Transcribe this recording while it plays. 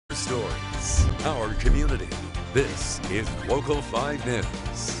stories, our community. This is Local 5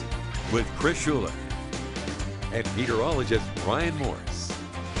 News with Chris Schuler and meteorologist Brian Morse.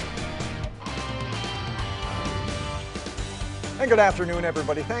 And good afternoon,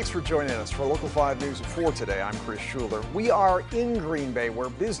 everybody. Thanks for joining us for Local 5 News at 4 today. I'm Chris Schuler. We are in Green Bay, where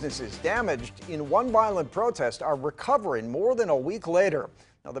businesses damaged in one violent protest are recovering more than a week later.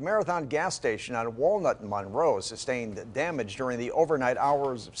 Now, the Marathon gas station on Walnut and Monroe sustained damage during the overnight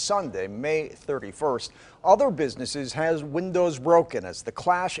hours of Sunday, May 31st. Other businesses had windows broken as the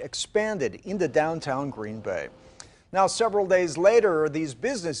clash expanded into downtown Green Bay. Now, several days later, these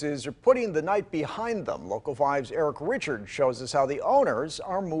businesses are putting the night behind them. Local 5's Eric Richards shows us how the owners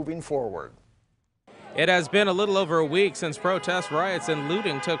are moving forward. It has been a little over a week since protests, riots, and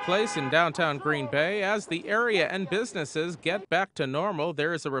looting took place in downtown Green Bay. As the area and businesses get back to normal,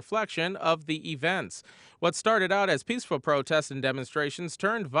 there is a reflection of the events. What started out as peaceful protests and demonstrations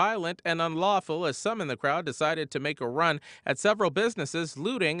turned violent and unlawful as some in the crowd decided to make a run at several businesses,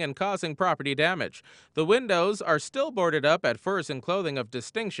 looting and causing property damage. The windows are still boarded up at Furs and Clothing of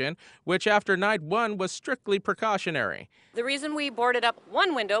Distinction, which after night one was strictly precautionary. The reason we boarded up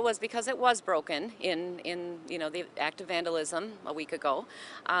one window was because it was broken in the act of vandalism a week ago.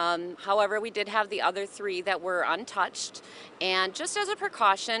 However, we did have the other three that were untouched, and just as a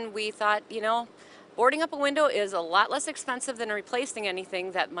precaution, we thought, boarding up a window is a lot less expensive than replacing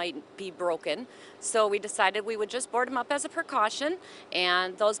anything that might be broken. So we decided we would just board them up as a precaution,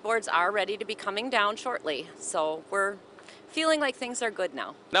 and those boards are ready to be coming down shortly. So we're feeling like things are good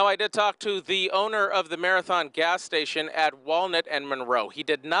now. Now, I did talk to the owner of the Marathon gas station at Walnut and Monroe. He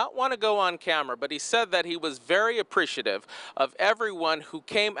did not want to go on camera, but he said that he was very appreciative of everyone who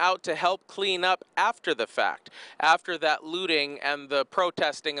came out to help clean up after the fact, after that looting and the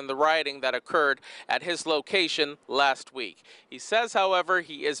protesting and the rioting that occurred at his location last week. He says, however,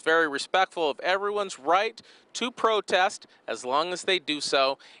 he is very respectful of everyone's right to protest as long as they do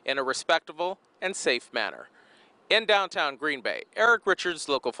so in a respectable and safe manner. In downtown Green Bay, Eric Richards,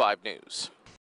 Local 5 News.